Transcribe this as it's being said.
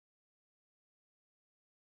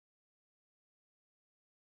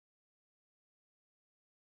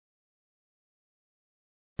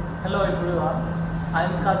Hello everyone, I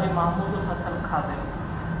am Kazi Mahmoudul Hassan Khadim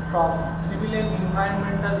from Civil and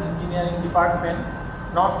Environmental Engineering Department,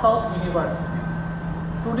 North-South University.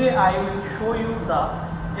 Today I will show you the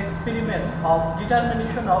experiment of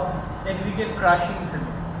determination of aggregate crushing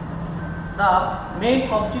value. The main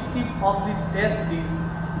objective of this test is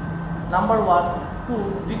number 1, to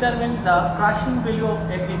determine the crushing value of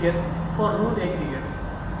aggregate for root aggregates.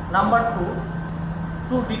 Number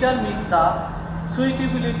 2, to determine the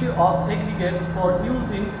suitability of aggregates for use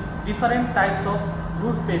in different types of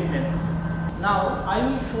root pavements. Now I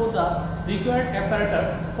will show the required apparatus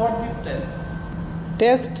for this test.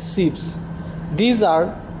 Test sieves. These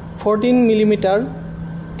are 14 mm,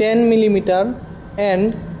 10 mm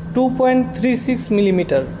and 2.36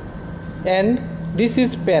 mm, and this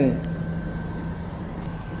is pen.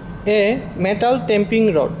 A metal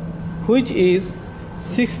tamping rod which is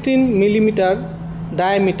 16 mm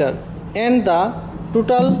diameter and the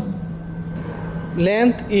total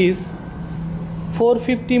length is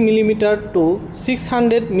 450 mm to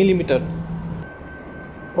 600 mm.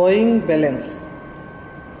 Weighing balance.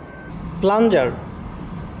 Plunger,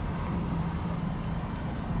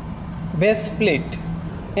 base plate,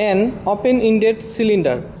 an open-ended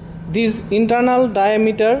cylinder. This internal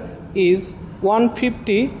diameter is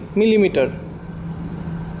 150 mm,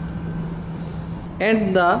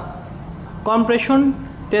 and the compression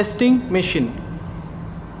testing machine.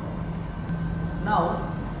 Now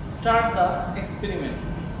start the experiment.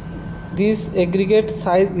 This aggregate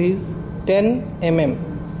size is 10 mm.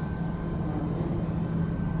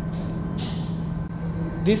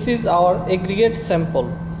 This is our aggregate sample,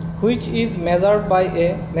 which is measured by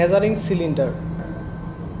a measuring cylinder.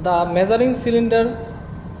 The measuring cylinder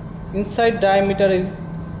inside diameter is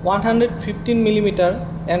 115 mm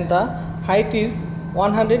and the height is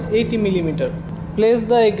 180 mm. Place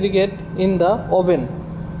the aggregate in the oven.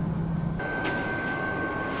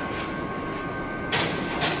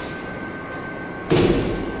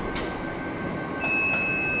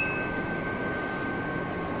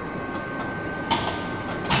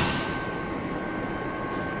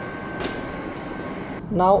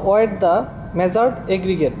 Now weight the measured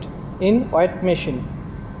aggregate in weight machine.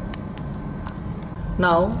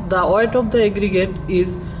 Now the weight of the aggregate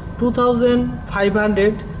is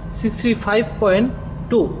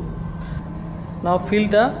 2565.2. Now fill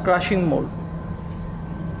the crushing mold.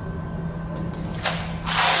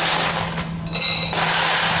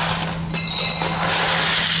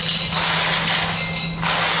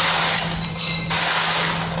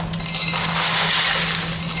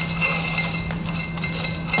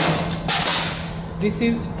 This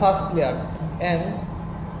is first layer and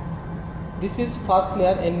this is first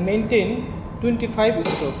layer and maintain 25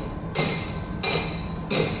 stroke.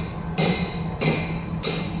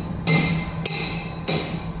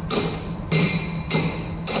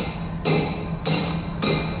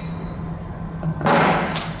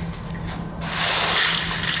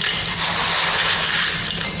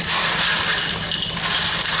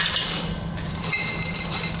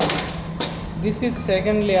 This is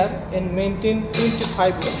second layer and maintain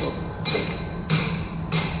 25 stroke.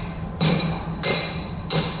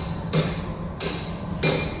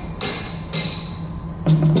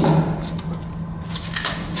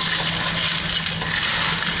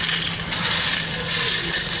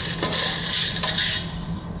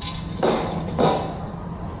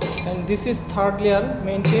 And this is third layer,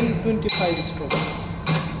 maintain 25 stroke.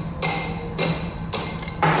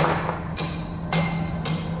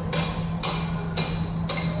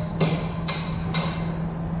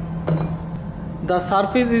 The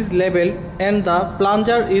surface is level and the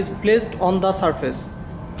plunger is placed on the surface.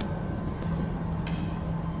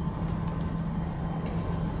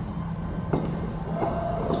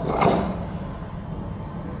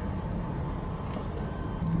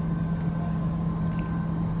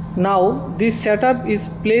 Now this setup is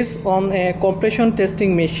placed on a compression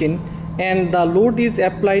testing machine and the load is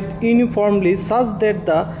applied uniformly such that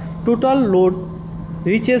the total load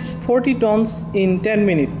reaches 40 tons in 10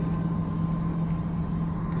 minutes.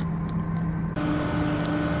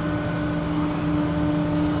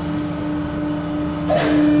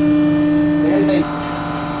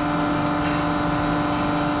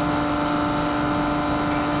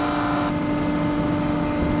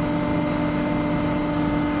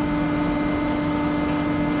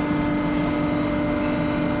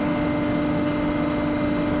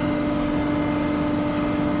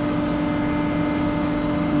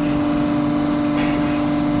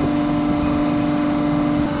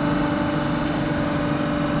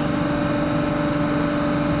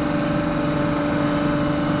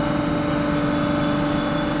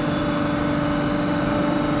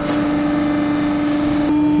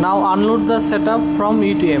 unload the setup from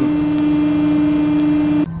UTM.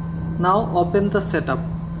 Now open the setup.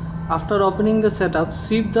 After opening the setup,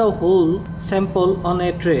 sieve the whole sample on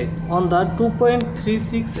a tray on the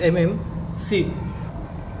 2.36 mm sieve.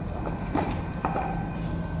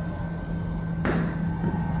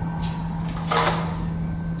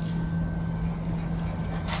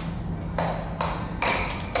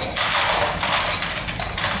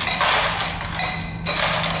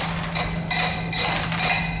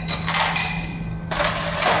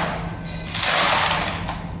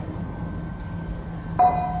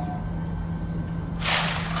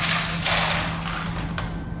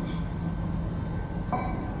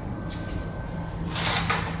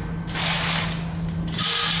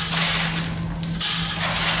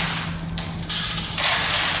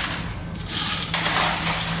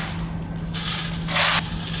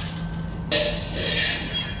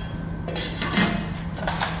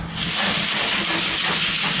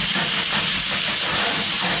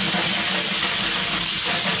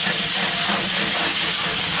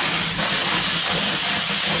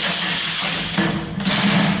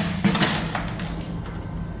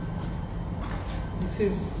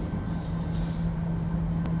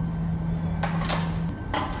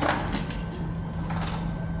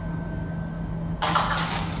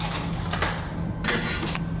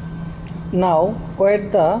 Now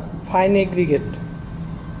wet the fine aggregate.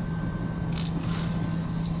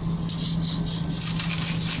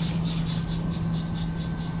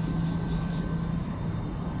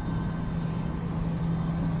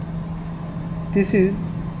 This is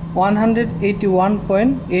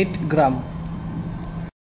 181.8 gram.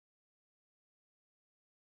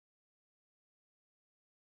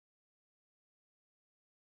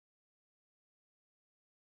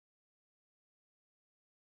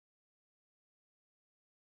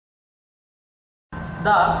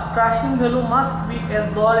 The crushing value must be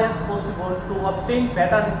as lower as possible to obtain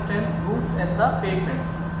better strength roots and the pavements.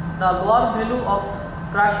 The lower value of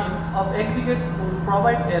crushing of aggregates will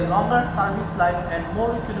provide a longer service life and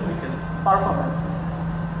more economical performance.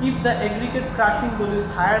 If the aggregate crushing value is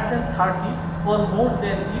higher than 30 or more,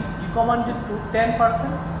 then it recommended to 10%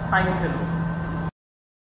 fine value.